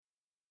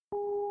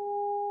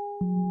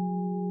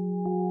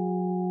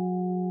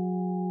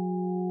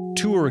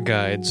tour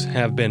guides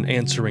have been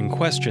answering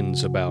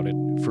questions about it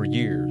for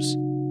years.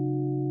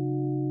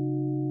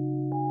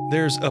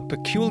 There's a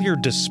peculiar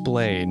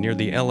display near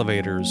the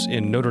elevators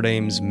in Notre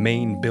Dame's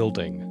main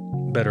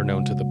building, better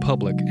known to the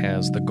public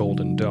as the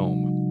Golden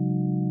Dome.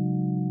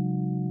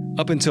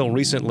 Up until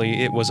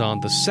recently, it was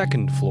on the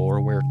second floor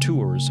where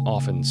tours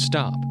often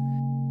stop.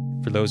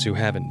 For those who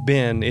haven't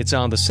been, it's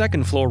on the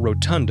second floor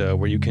rotunda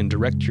where you can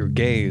direct your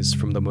gaze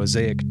from the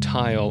mosaic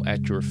tile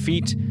at your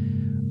feet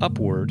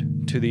upward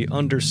to the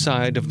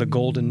underside of the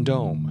Golden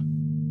Dome.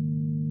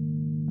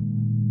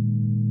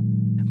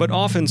 But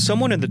often,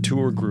 someone in the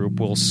tour group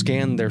will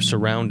scan their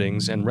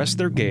surroundings and rest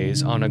their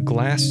gaze on a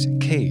glass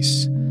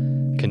case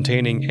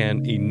containing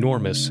an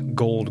enormous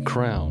gold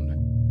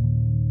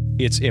crown.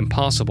 It's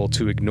impossible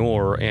to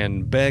ignore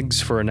and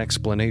begs for an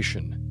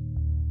explanation.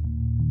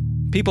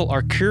 People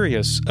are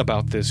curious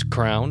about this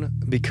crown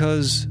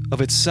because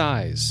of its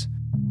size,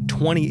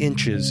 20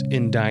 inches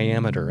in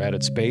diameter at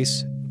its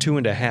base,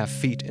 2.5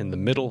 feet in the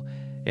middle,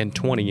 and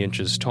 20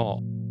 inches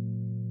tall.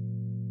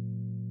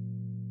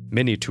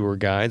 Many tour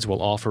guides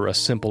will offer a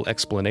simple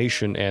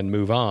explanation and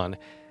move on.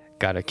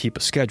 Gotta keep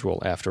a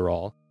schedule, after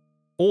all.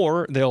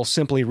 Or they'll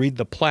simply read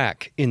the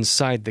plaque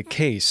inside the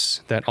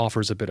case that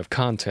offers a bit of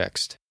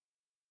context.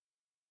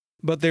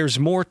 But there's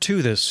more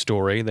to this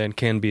story than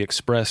can be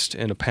expressed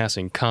in a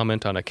passing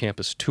comment on a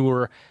campus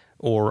tour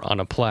or on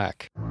a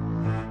plaque.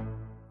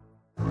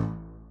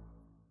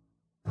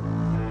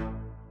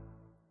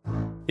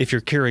 If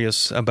you're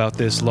curious about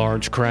this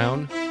large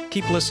crown,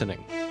 keep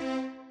listening.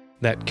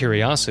 That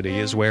curiosity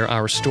is where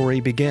our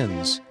story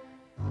begins.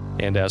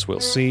 And as we'll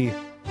see,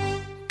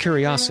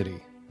 curiosity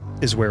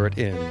is where it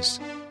ends.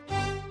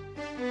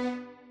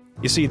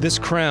 You see, this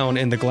crown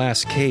in the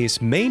glass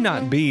case may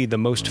not be the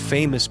most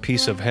famous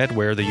piece of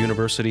headwear the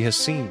university has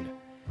seen.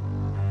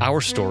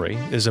 Our story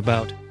is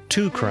about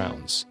 2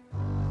 crowns,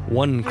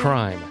 1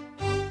 crime,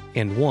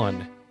 and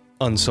 1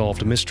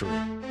 unsolved mystery.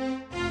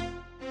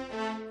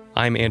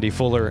 I'm Andy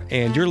Fuller,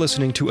 and you're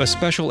listening to a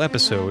special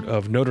episode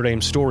of Notre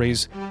Dame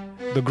Stories,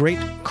 The Great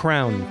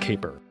Crown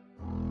Caper.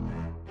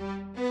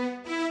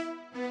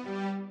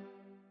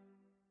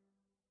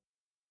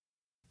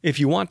 If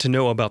you want to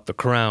know about the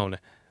crown,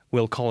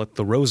 we'll call it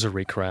the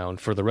Rosary Crown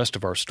for the rest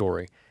of our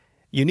story,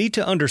 you need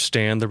to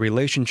understand the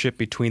relationship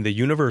between the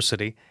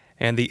university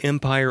and the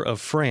Empire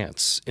of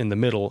France in the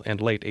middle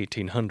and late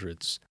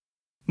 1800s.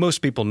 Most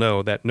people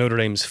know that Notre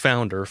Dame's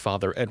founder,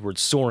 Father Edward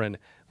Sorin,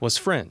 was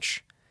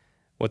French.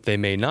 What they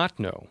may not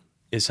know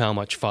is how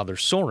much Father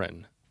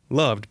Sorin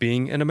loved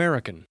being an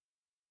American.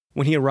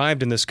 When he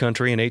arrived in this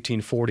country in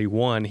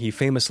 1841, he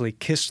famously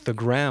kissed the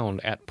ground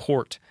at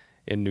Port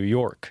in New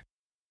York.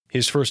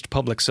 His first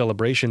public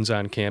celebrations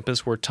on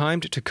campus were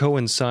timed to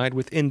coincide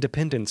with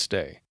Independence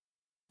Day.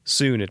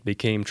 Soon it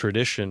became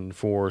tradition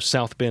for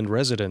South Bend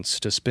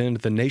residents to spend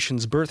the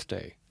nation's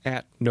birthday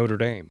at Notre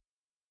Dame.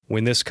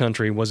 When this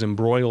country was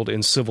embroiled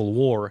in civil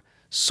war,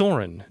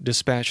 Sorin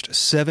dispatched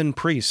 7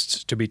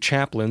 priests to be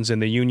chaplains in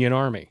the Union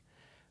Army,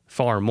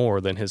 far more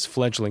than his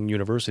fledgling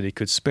university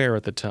could spare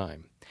at the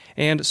time.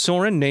 And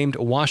Sorin named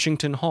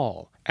Washington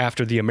Hall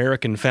after the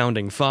American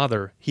founding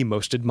father he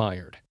most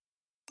admired.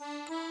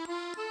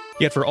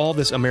 Yet for all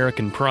this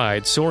American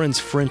pride, Sorin's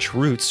French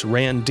roots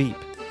ran deep.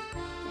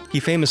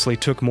 He famously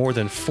took more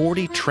than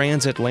 40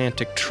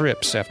 transatlantic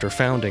trips after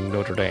founding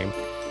Notre Dame,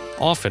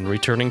 often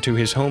returning to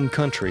his home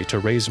country to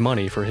raise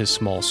money for his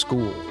small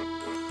school.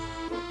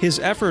 His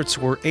efforts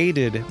were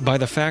aided by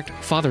the fact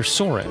Father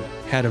Sorin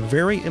had a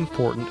very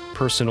important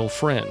personal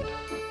friend,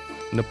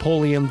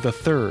 Napoleon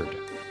III,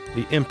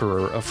 the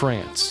Emperor of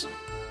France.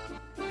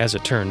 As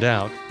it turned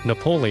out,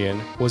 Napoleon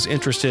was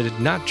interested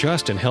not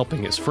just in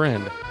helping his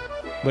friend,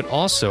 but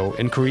also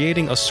in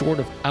creating a sort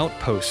of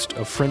outpost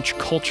of French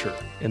culture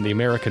in the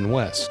American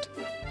West.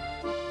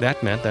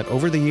 That meant that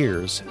over the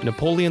years,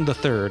 Napoleon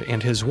III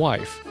and his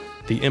wife,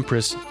 the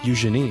Empress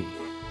Eugenie,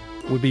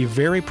 would be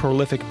very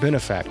prolific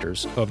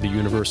benefactors of the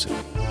university.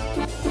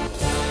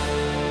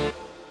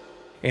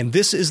 And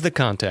this is the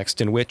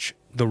context in which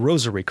the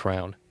Rosary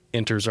Crown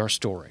enters our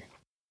story.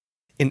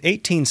 In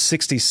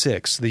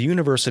 1866, the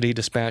university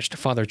dispatched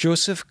Father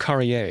Joseph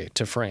Carrier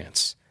to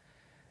France.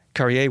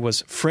 Carrier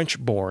was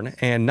French-born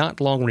and not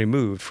long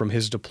removed from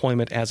his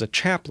deployment as a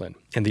chaplain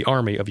in the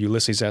army of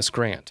Ulysses S.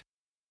 Grant.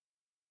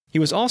 He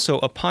was also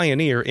a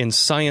pioneer in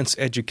science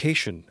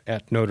education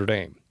at Notre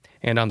Dame,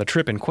 and on the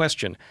trip in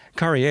question,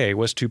 Carrier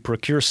was to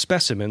procure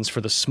specimens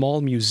for the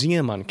small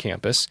museum on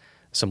campus,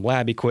 some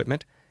lab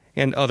equipment,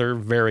 and other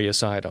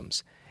various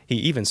items. He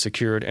even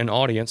secured an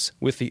audience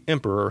with the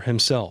emperor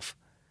himself.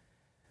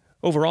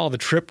 Overall, the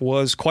trip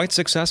was quite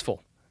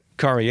successful.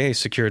 Carrier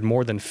secured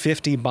more than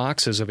 50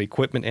 boxes of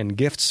equipment and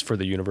gifts for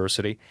the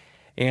university,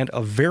 and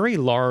a very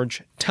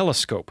large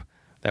telescope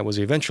that was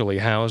eventually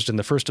housed in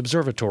the first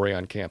observatory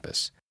on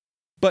campus.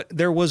 But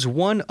there was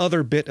one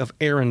other bit of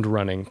errand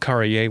running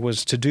Carrier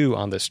was to do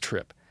on this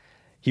trip.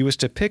 He was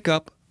to pick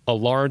up a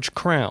large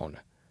crown,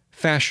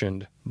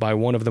 fashioned by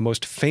one of the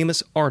most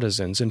famous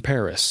artisans in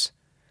Paris.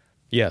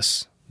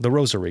 Yes, the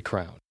Rosary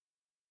Crown.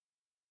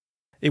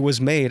 It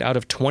was made out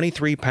of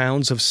 23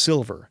 pounds of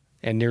silver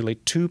and nearly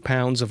 2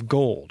 pounds of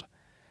gold.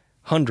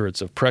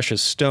 Hundreds of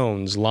precious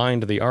stones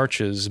lined the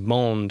arches,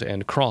 mound,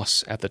 and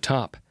cross at the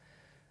top.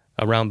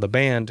 Around the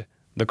band,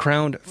 the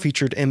crown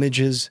featured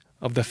images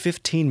of the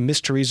 15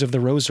 mysteries of the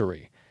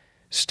Rosary,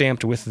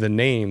 stamped with the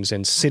names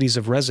and cities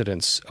of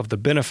residence of the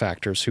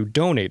benefactors who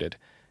donated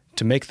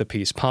to make the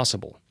piece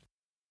possible.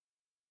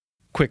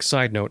 Quick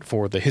side note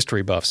for the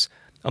history buffs,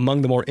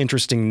 among the more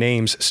interesting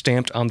names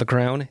stamped on the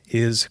crown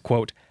is,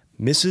 quote,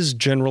 Mrs.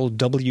 General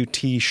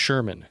W.T.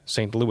 Sherman,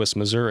 St. Louis,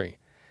 Missouri.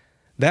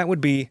 That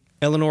would be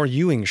Eleanor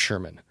Ewing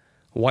Sherman,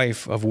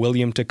 wife of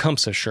William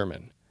Tecumseh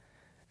Sherman.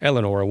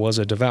 Eleanor was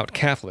a devout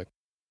Catholic,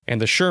 and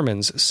the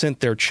Shermans sent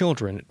their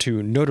children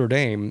to Notre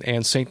Dame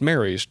and St.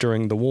 Mary's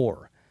during the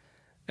war.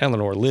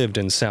 Eleanor lived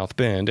in South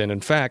Bend, and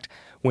in fact,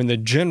 when the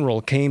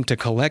general came to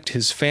collect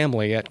his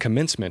family at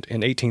commencement in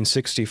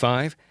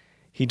 1865,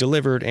 he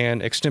delivered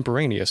an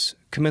extemporaneous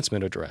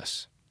commencement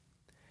address.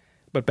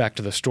 But back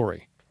to the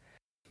story.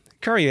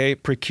 Carrier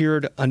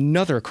procured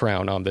another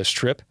crown on this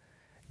trip,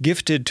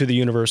 gifted to the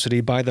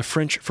university by the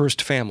French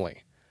First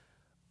Family,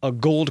 a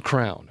gold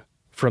crown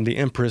from the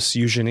Empress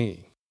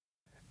Eugénie.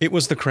 It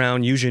was the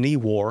crown Eugénie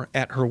wore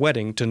at her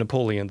wedding to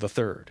Napoleon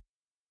III.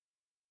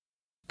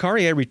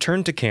 Carrier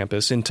returned to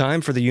campus in time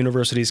for the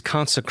university's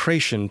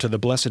consecration to the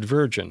Blessed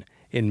Virgin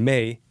in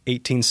May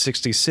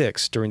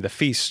 1866 during the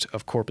Feast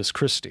of Corpus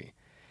Christi.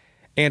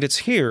 And it's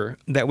here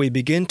that we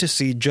begin to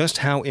see just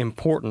how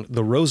important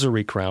the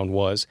Rosary Crown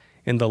was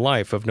in the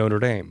life of Notre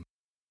Dame.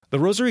 The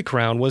Rosary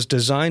Crown was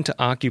designed to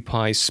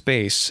occupy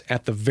space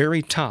at the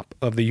very top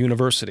of the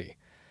university.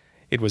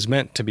 It was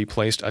meant to be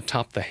placed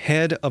atop the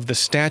head of the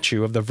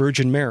statue of the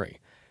Virgin Mary,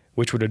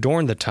 which would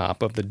adorn the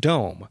top of the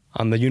dome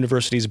on the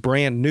university's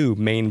brand new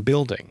main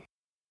building.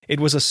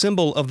 It was a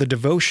symbol of the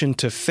devotion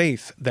to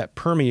faith that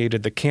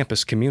permeated the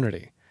campus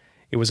community.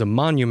 It was a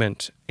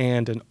monument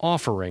and an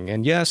offering,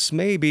 and yes,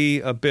 maybe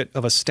a bit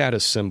of a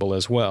status symbol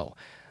as well.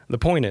 The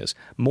point is,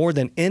 more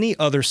than any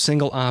other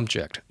single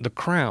object, the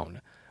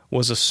crown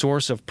was a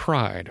source of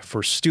pride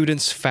for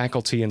students,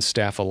 faculty, and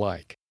staff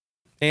alike.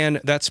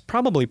 And that's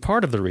probably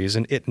part of the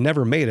reason it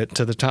never made it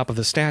to the top of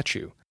the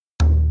statue.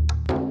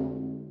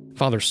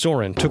 Father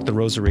Sorin took the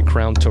Rosary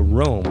Crown to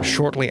Rome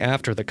shortly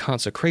after the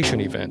consecration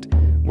event,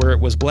 where it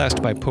was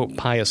blessed by Pope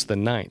Pius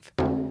IX.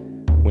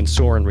 When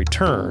Sorin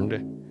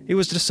returned, it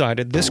was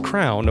decided this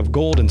crown of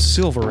gold and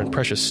silver and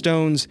precious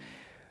stones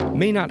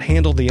may not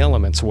handle the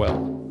elements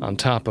well on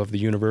top of the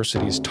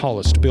university's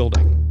tallest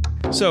building.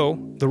 So,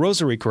 the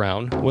Rosary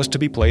Crown was to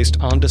be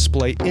placed on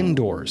display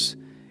indoors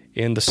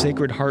in the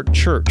Sacred Heart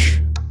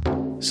Church,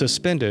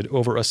 suspended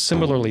over a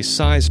similarly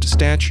sized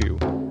statue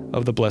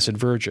of the Blessed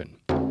Virgin.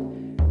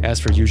 As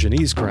for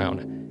Eugénie's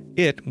crown,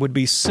 it would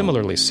be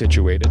similarly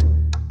situated.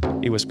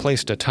 It was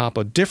placed atop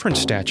a different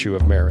statue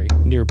of Mary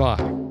nearby.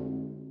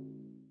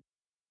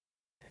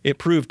 It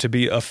proved to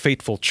be a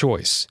fateful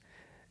choice.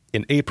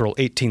 In April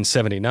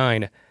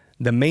 1879,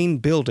 the main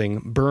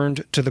building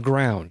burned to the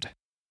ground.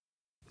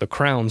 The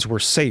crowns were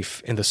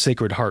safe in the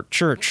Sacred Heart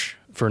Church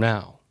for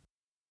now.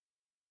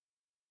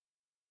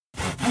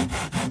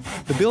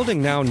 The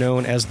building now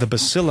known as the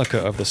Basilica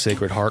of the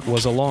Sacred Heart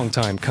was a long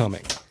time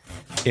coming.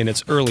 In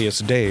its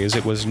earliest days,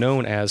 it was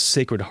known as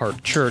Sacred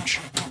Heart Church,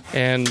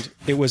 and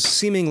it was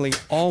seemingly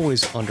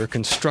always under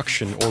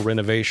construction or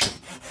renovation.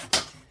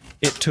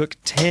 It took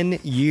 10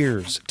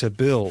 years to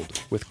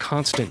build, with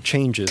constant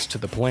changes to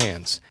the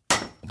plans.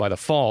 By the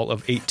fall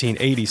of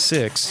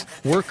 1886,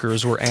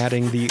 workers were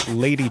adding the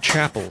Lady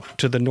Chapel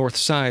to the north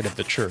side of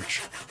the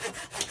church.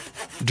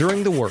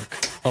 During the work,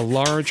 a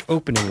large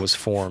opening was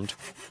formed,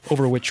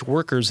 over which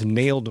workers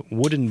nailed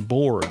wooden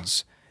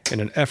boards in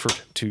an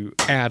effort to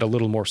add a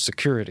little more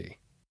security.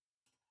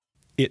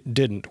 It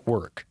didn't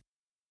work.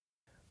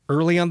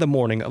 Early on the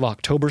morning of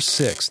October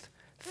 6th,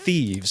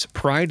 thieves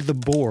pried the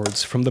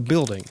boards from the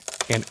building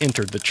and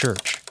entered the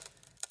church.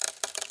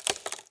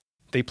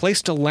 They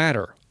placed a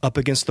ladder up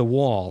against the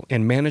wall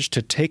and managed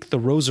to take the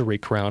Rosary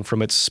Crown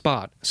from its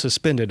spot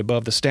suspended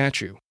above the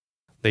statue.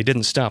 They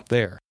didn't stop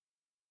there.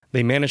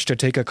 They managed to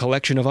take a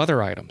collection of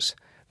other items: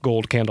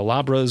 gold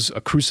candelabras,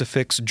 a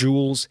crucifix,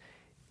 jewels,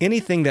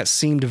 anything that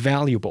seemed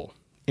valuable,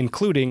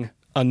 including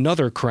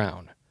another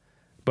crown.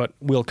 But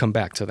we'll come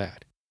back to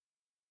that.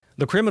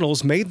 The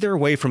criminals made their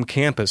way from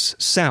campus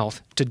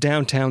south to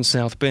downtown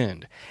South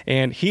Bend,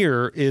 and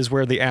here is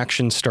where the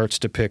action starts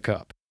to pick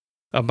up.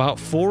 About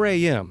 4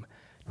 a.m.,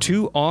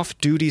 2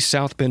 off-duty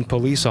South Bend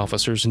police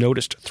officers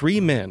noticed 3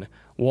 men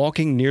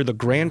walking near the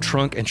Grand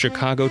Trunk and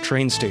Chicago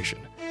train station.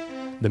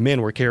 The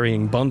men were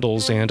carrying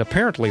bundles and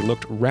apparently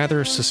looked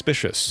rather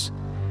suspicious.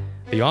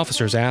 The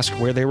officers asked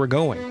where they were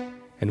going,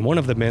 and one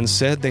of the men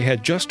said they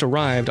had just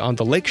arrived on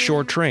the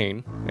Lakeshore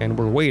train and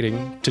were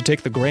waiting to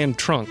take the Grand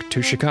Trunk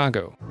to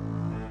Chicago.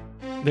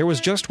 There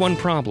was just one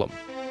problem.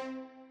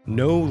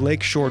 No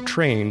Lakeshore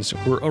trains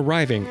were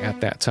arriving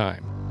at that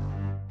time.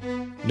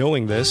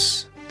 Knowing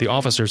this, the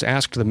officers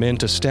asked the men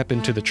to step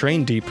into the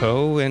train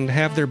depot and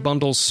have their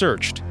bundles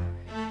searched.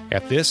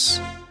 At this,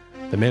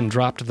 the men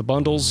dropped the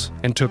bundles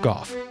and took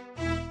off.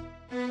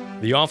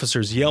 The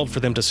officers yelled for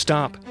them to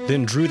stop,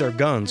 then drew their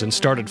guns and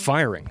started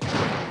firing.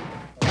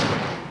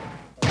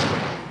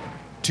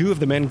 2 of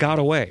the men got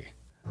away.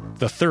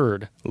 The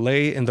third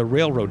lay in the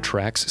railroad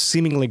tracks,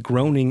 seemingly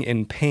groaning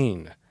in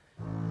pain.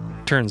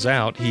 Turns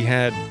out he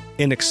had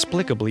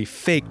inexplicably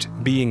faked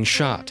being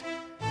shot.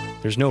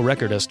 There's no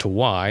record as to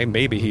why.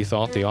 Maybe he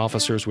thought the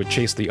officers would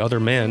chase the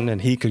other men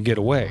and he could get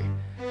away.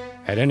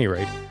 At any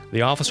rate,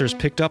 the officers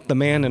picked up the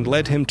man and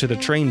led him to the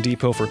train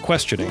depot for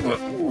questioning.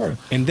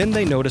 And then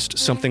they noticed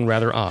something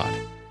rather odd.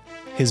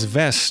 His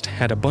vest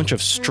had a bunch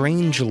of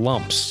strange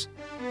lumps,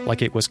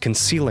 like it was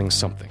concealing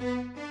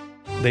something.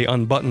 They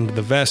unbuttoned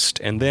the vest,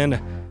 and then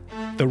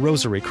the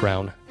rosary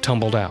crown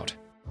tumbled out.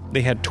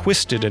 They had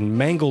twisted and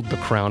mangled the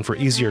crown for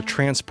easier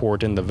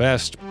transport in the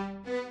vest.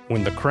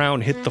 When the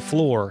crown hit the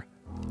floor,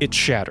 it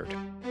shattered.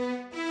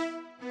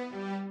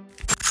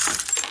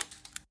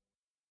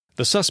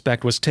 The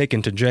suspect was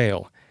taken to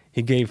jail.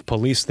 He gave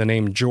police the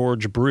name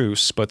George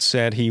Bruce, but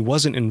said he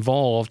wasn't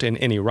involved in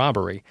any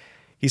robbery.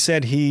 He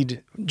said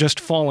he'd just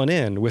fallen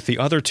in with the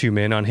other 2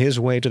 men on his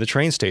way to the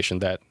train station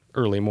that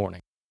early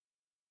morning.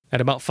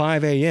 At about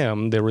 5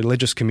 a.m., the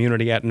religious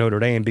community at Notre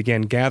Dame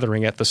began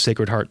gathering at the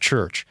Sacred Heart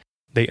Church.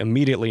 They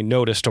immediately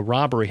noticed a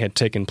robbery had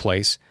taken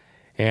place,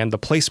 and the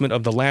placement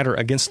of the ladder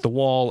against the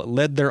wall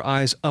led their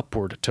eyes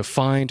upward to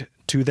find,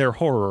 to their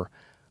horror,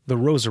 the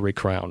rosary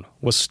crown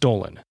was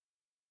stolen.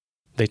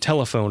 They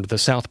telephoned the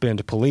South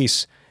Bend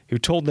police, who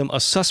told them a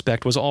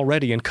suspect was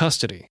already in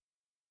custody.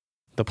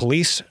 The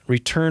police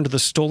returned the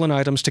stolen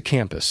items to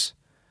campus.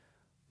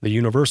 The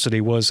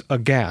university was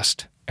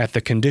aghast at the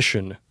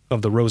condition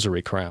of the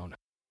rosary crown.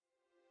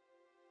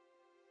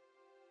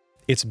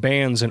 Its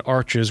bands and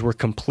arches were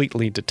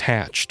completely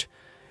detached.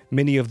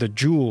 Many of the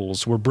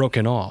jewels were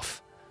broken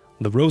off.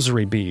 The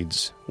rosary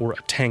beads were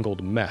a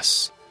tangled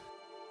mess.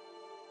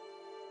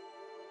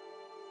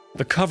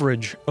 The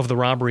coverage of the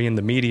robbery in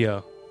the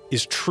media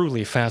is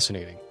truly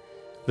fascinating.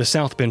 The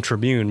South Bend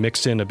Tribune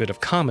mixed in a bit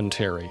of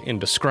commentary in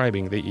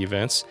describing the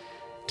events.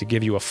 To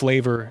give you a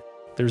flavor,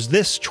 there's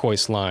this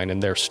choice line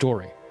in their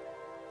story.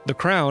 The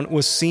crown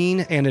was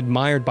seen and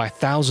admired by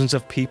thousands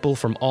of people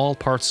from all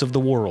parts of the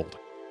world,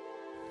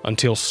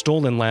 until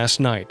stolen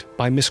last night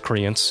by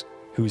miscreants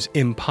whose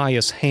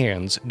impious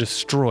hands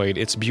destroyed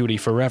its beauty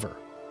forever.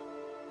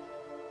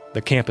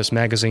 The campus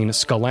magazine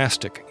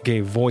Scholastic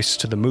gave voice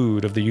to the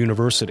mood of the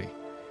university,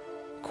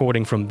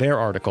 quoting from their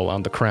article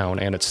on the crown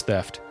and its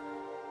theft.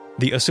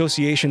 The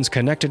associations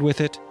connected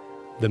with it,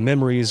 the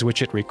memories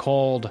which it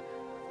recalled,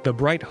 the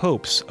bright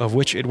hopes of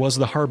which it was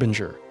the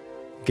harbinger,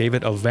 gave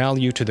it a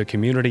value to the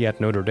community at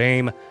Notre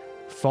Dame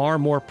far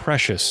more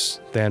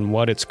precious than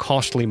what its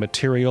costly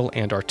material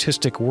and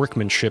artistic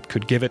workmanship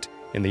could give it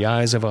in the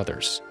eyes of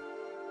others.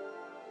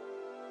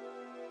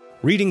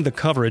 Reading the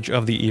coverage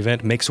of the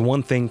event makes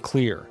one thing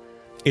clear.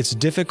 It's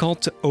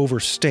difficult to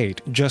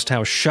overstate just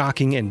how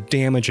shocking and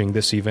damaging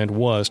this event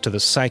was to the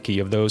psyche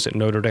of those at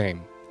Notre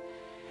Dame.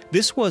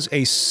 This was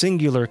a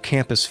singular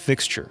campus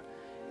fixture,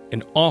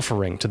 an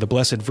offering to the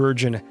Blessed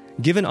Virgin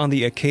given on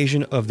the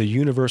occasion of the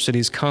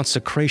university's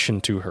consecration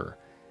to her.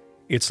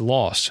 Its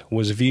loss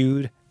was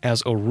viewed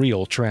as a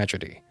real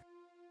tragedy.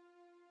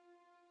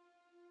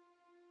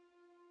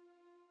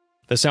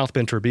 The South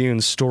Bend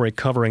Tribune's story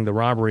covering the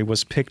robbery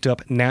was picked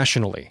up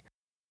nationally.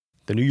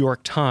 The New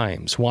York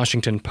Times,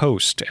 Washington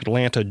Post,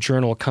 Atlanta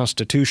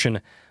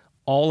Journal-Constitution,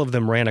 all of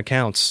them ran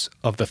accounts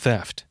of the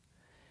theft.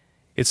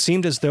 It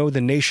seemed as though the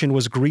nation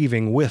was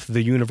grieving with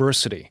the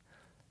university,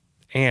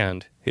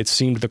 and it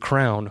seemed the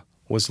crown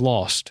was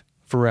lost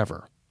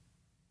forever.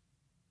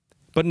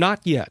 But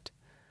not yet.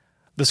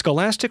 The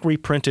Scholastic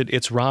reprinted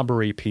its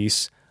robbery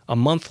piece a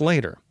month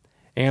later,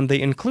 and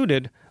they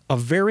included a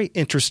very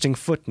interesting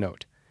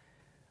footnote.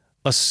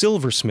 A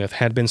silversmith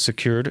had been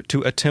secured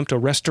to attempt a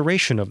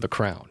restoration of the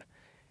crown.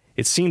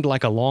 It seemed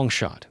like a long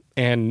shot,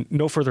 and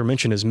no further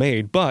mention is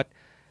made, but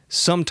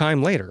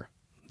sometime later,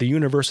 the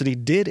university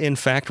did in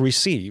fact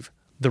receive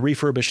the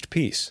refurbished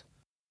piece.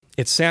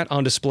 It sat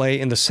on display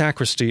in the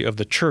sacristy of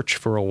the church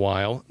for a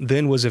while,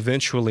 then was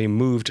eventually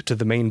moved to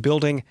the main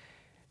building,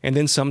 and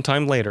then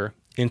sometime later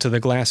into the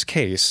glass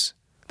case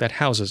that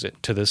houses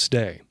it to this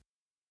day.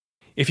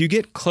 If you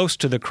get close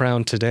to the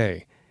crown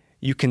today,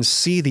 you can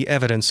see the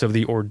evidence of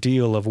the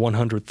ordeal of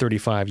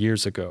 135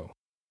 years ago.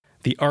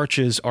 The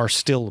arches are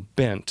still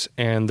bent,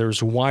 and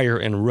there's wire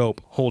and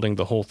rope holding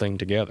the whole thing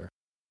together.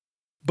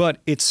 But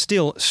it's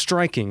still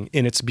striking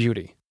in its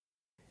beauty.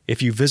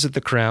 If you visit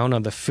the crown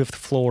on the 5th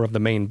floor of the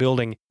main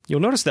building, you'll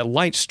notice that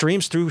light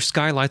streams through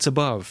skylights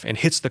above and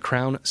hits the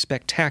crown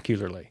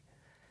spectacularly.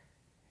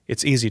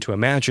 It's easy to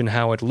imagine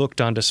how it looked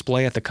on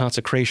display at the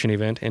consecration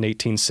event in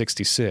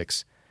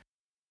 1866.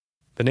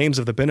 The names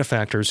of the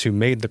benefactors who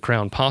made the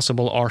crown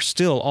possible are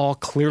still all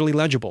clearly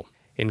legible,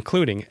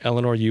 including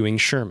Eleanor Ewing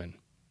Sherman.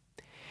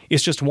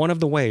 It's just one of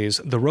the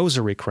ways the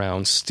Rosary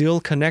Crown still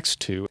connects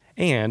to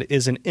and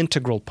is an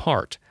integral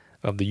part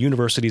of the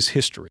university's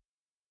history.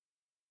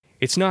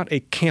 It's not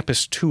a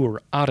campus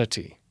tour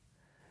oddity.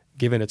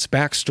 Given its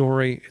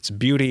backstory, its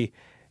beauty,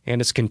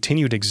 and its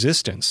continued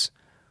existence,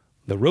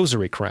 the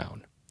Rosary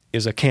Crown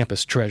is a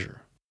campus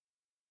treasure.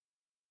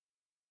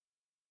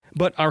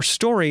 But our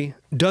story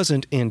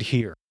doesn't end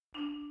here.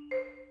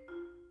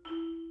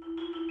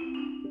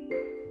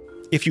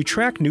 If you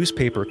track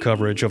newspaper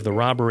coverage of the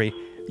robbery,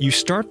 you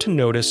start to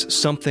notice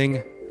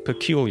something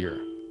peculiar.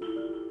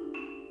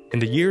 In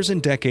the years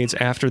and decades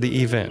after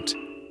the event,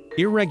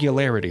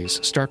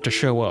 irregularities start to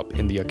show up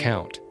in the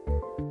account.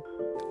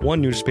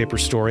 One newspaper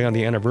story on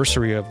the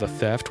anniversary of the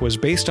theft was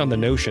based on the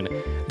notion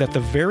that the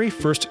very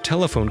first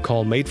telephone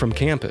call made from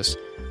campus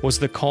was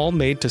the call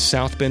made to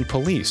South Bend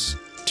police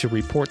to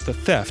report the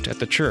theft at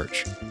the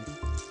church.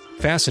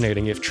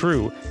 Fascinating if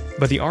true,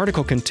 but the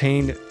article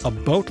contained a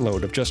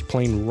boatload of just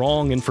plain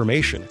wrong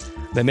information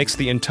that makes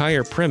the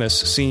entire premise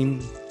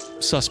seem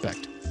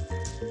suspect.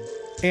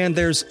 And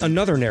there's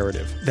another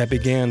narrative that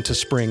began to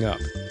spring up.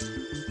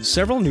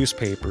 Several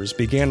newspapers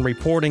began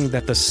reporting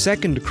that the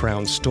second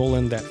crown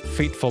stolen that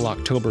fateful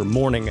October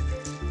morning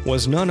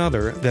was none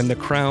other than the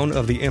crown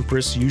of the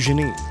Empress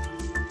Eugenie.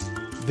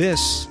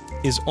 This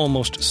is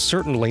almost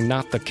certainly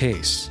not the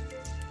case.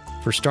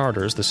 For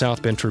starters, the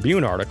South Bend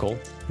Tribune article,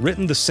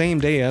 written the same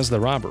day as the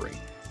robbery,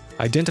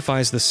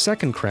 identifies the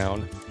second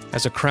crown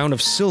as a crown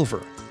of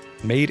silver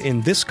made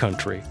in this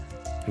country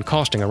and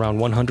costing around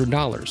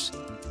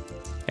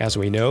 $100. As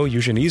we know,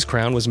 Eugenie's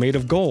crown was made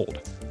of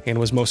gold and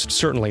was most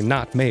certainly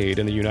not made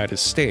in the United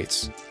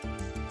States.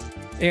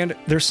 And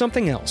there's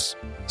something else.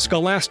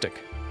 Scholastic,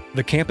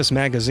 the campus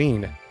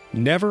magazine,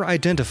 never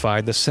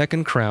identified the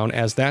second crown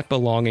as that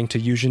belonging to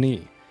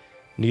Eugenie,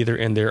 neither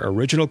in their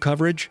original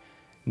coverage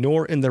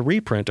nor in the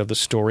reprint of the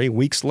story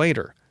weeks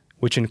later,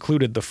 which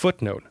included the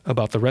footnote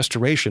about the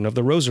restoration of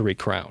the Rosary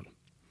crown.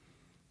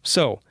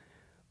 So,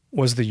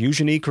 was the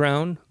Eugenie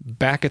crown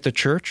back at the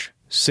church,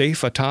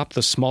 safe atop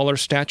the smaller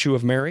statue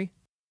of Mary?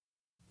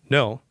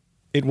 No,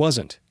 it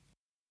wasn't.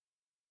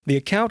 The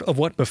account of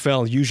what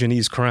befell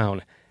Eugenie's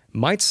crown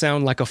might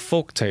sound like a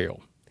folk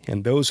tale,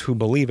 and those who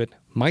believe it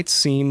might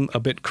seem a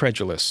bit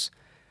credulous.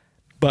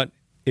 But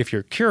if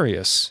you're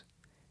curious,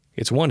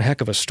 it's one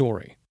heck of a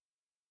story.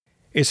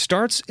 It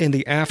starts in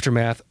the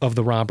aftermath of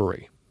the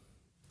robbery.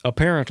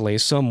 Apparently,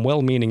 some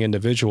well-meaning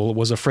individual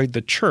was afraid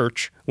the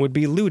church would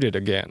be looted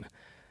again.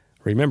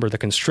 Remember, the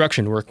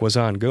construction work was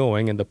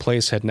ongoing and the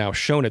place had now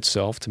shown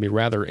itself to be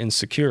rather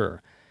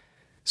insecure.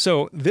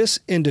 So this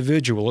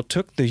individual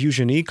took the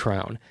Eugenie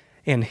crown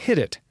and hid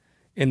it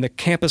in the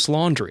campus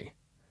laundry.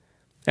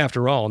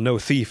 After all, no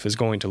thief is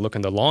going to look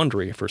in the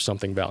laundry for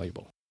something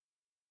valuable.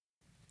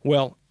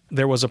 Well,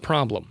 there was a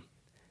problem.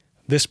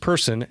 This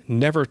person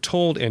never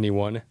told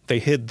anyone they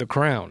hid the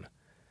crown,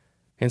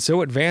 and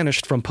so it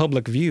vanished from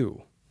public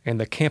view and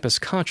the campus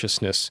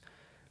consciousness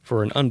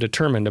for an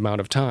undetermined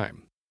amount of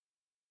time.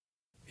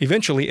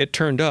 Eventually, it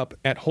turned up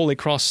at Holy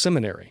Cross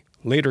Seminary,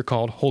 later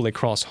called Holy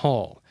Cross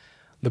Hall.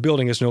 The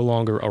building is no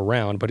longer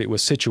around, but it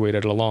was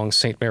situated along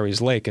St. Mary's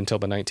Lake until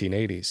the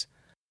 1980s.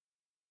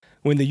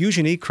 When the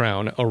Eugenie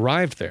crown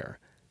arrived there,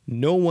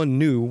 no one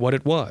knew what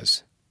it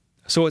was,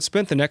 so it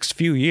spent the next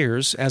few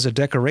years as a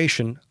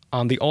decoration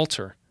on the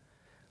altar.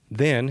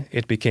 Then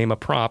it became a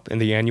prop in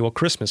the annual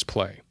Christmas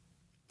play.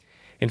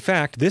 In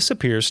fact, this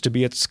appears to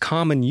be its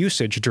common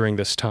usage during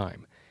this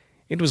time.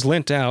 It was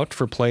lent out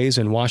for plays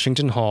in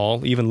Washington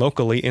Hall, even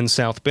locally in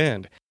South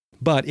Bend,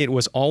 but it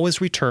was always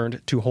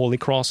returned to Holy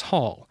Cross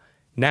Hall,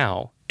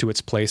 now to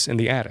its place in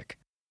the attic.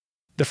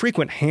 The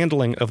frequent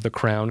handling of the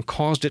crown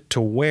caused it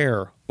to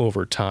wear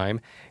over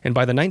time, and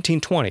by the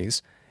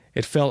 1920s,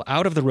 it fell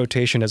out of the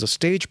rotation as a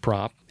stage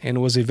prop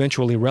and was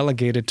eventually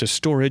relegated to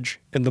storage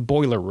in the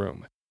boiler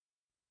room.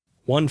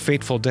 One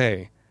fateful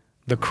day,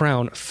 the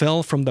crown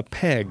fell from the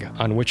peg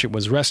on which it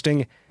was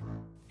resting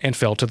and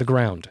fell to the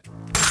ground.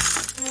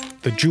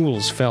 The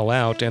jewels fell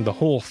out, and the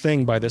whole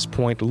thing by this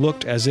point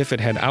looked as if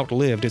it had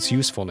outlived its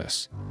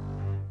usefulness.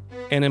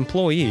 An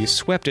employee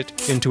swept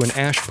it into an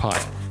ash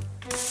pile.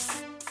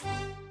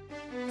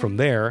 From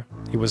there,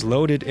 it was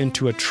loaded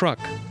into a truck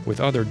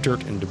with other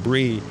dirt and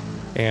debris,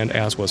 and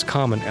as was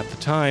common at the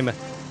time,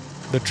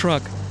 the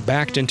truck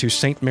backed into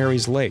St.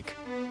 Mary's Lake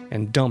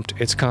and dumped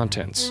its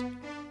contents.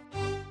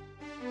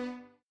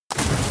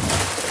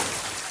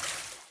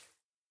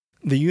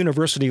 The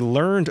university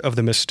learned of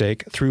the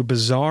mistake through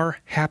bizarre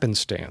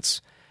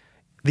happenstance.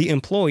 The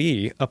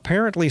employee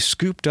apparently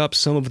scooped up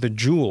some of the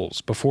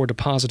jewels before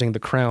depositing the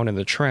crown in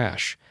the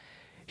trash.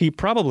 He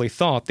probably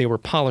thought they were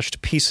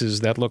polished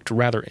pieces that looked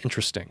rather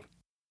interesting.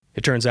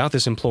 It turns out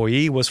this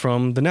employee was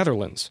from the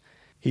Netherlands.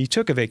 He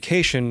took a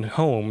vacation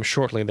home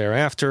shortly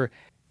thereafter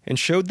and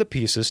showed the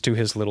pieces to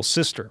his little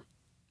sister.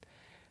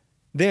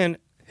 Then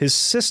his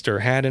sister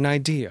had an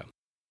idea.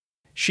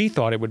 She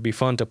thought it would be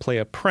fun to play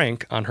a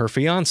prank on her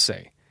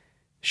fiancé.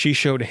 She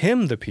showed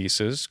him the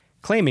pieces,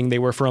 claiming they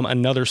were from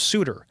another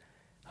suitor.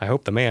 I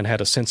hope the man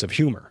had a sense of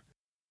humor.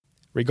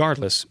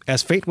 Regardless,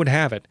 as fate would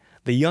have it,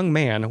 the young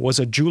man was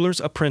a jeweler's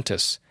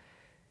apprentice.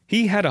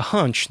 He had a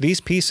hunch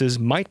these pieces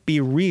might be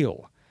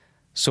real,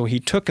 so he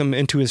took them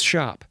into his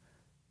shop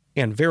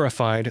and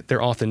verified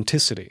their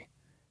authenticity.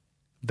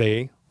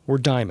 They were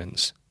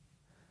diamonds.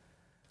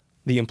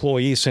 The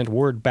employee sent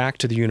word back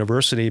to the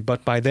university,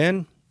 but by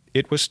then,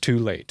 it was too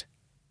late.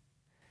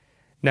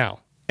 Now,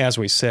 as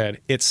we said,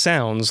 it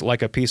sounds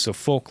like a piece of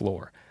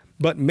folklore,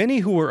 but many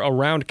who were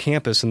around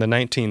campus in the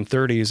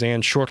 1930s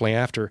and shortly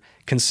after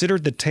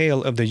considered the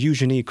tale of the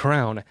Eugenie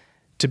crown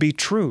to be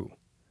true.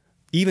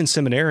 Even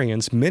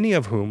seminarians, many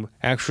of whom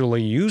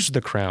actually used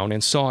the crown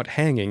and saw it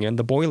hanging in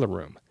the boiler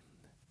room.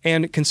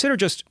 And consider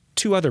just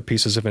two other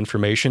pieces of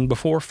information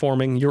before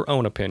forming your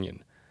own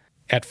opinion.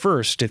 At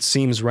first, it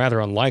seems rather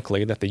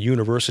unlikely that the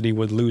university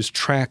would lose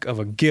track of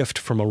a gift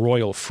from a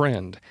royal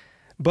friend.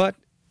 But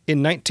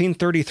in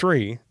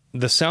 1933,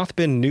 the South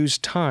Bend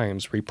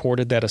News-Times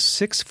reported that a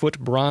 6-foot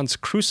bronze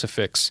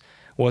crucifix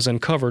was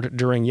uncovered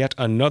during yet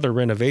another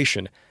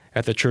renovation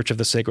at the Church of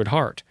the Sacred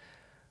Heart.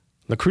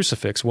 The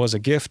crucifix was a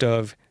gift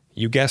of,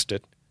 you guessed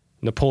it,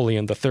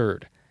 Napoleon III.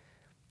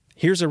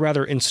 Here's a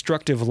rather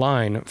instructive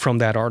line from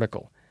that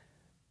article.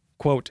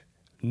 Quote,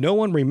 "No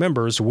one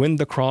remembers when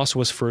the cross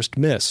was first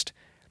missed.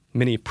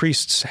 Many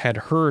priests had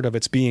heard of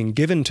its being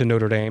given to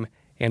Notre Dame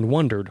and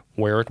wondered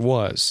where it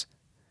was."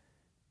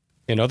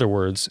 In other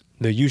words,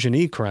 the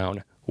Eugenie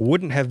crown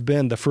wouldn't have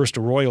been the first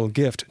royal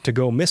gift to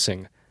go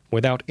missing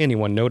without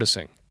anyone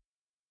noticing.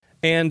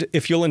 And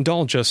if you'll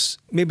indulge us,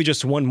 maybe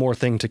just one more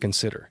thing to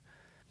consider.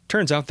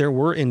 Turns out there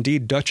were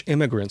indeed Dutch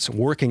immigrants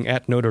working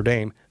at Notre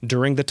Dame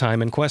during the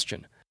time in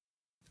question.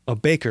 A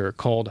baker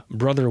called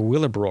Brother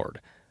Willebrord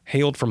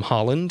hailed from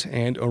Holland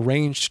and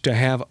arranged to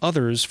have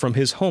others from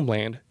his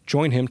homeland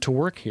join him to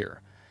work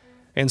here.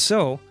 And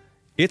so,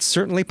 it's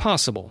certainly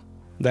possible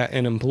that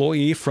an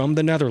employee from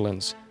the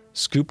Netherlands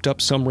scooped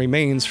up some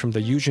remains from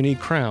the Eugenie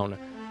crown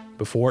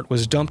before it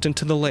was dumped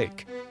into the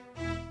lake,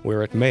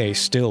 where it may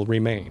still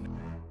remain.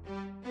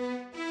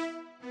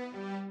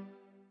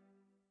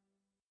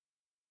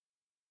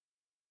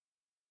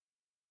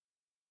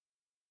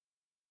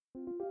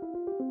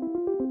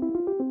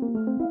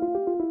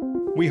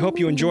 We hope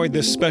you enjoyed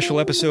this special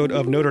episode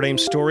of Notre Dame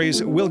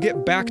Stories. We'll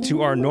get back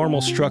to our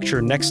normal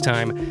structure next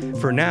time.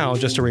 For now,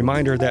 just a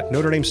reminder that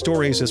Notre Dame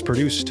Stories is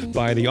produced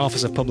by the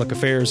Office of Public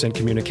Affairs and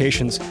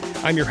Communications.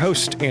 I'm your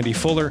host, Andy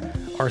Fuller.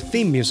 Our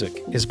theme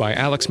music is by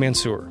Alex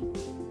Mansour.